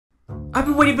I've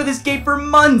been waiting for this game for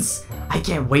months! I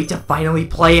can't wait to finally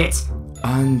play it!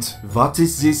 And what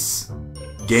is this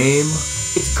game?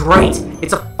 It's great!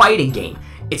 It's a fighting game!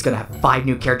 It's gonna have 5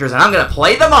 new characters and I'm gonna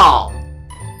play them all!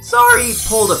 Sorry,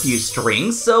 pulled a few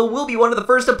strings, so we'll be one of the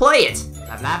first to play it!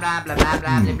 Blah blah blah blah blah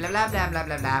blah blah blah blah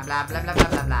blah blah blah blah blah blah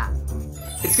blah blah.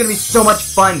 It's gonna be so much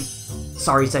fun!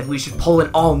 Sorry said we should pull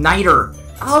an all-nighter!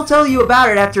 I'll tell you about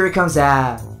it after it comes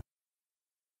out.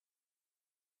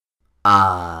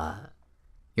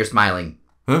 You're smiling.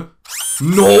 Huh?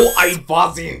 No, I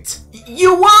wasn't!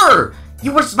 You were!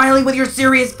 You were smiling with your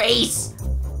serious face!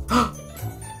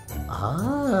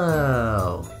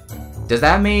 Oh. Does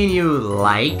that mean you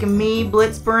like me,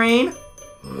 Blitzbrain?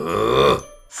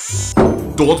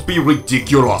 Don't be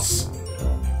ridiculous!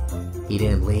 He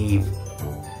didn't leave.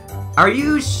 Are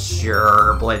you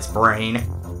sure, Blitzbrain?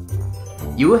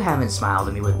 You haven't smiled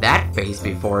at me with that face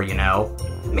before, you know.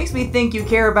 It makes me think you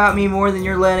care about me more than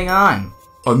you're letting on.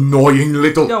 Annoying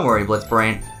little... Don't worry,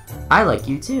 Blitzbrain. I like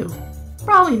you too.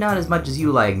 Probably not as much as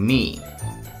you like me.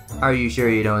 Are you sure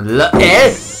you don't love...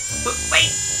 Wait!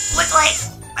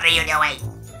 Blitzbrain! What are you doing?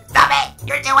 Stop it!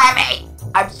 You're too heavy!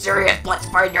 I'm serious,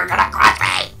 Blitzbrain, you're gonna crush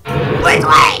me!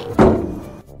 Blitzbrain!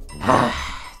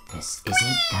 This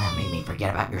isn't gonna make me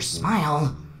forget about your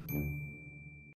smile.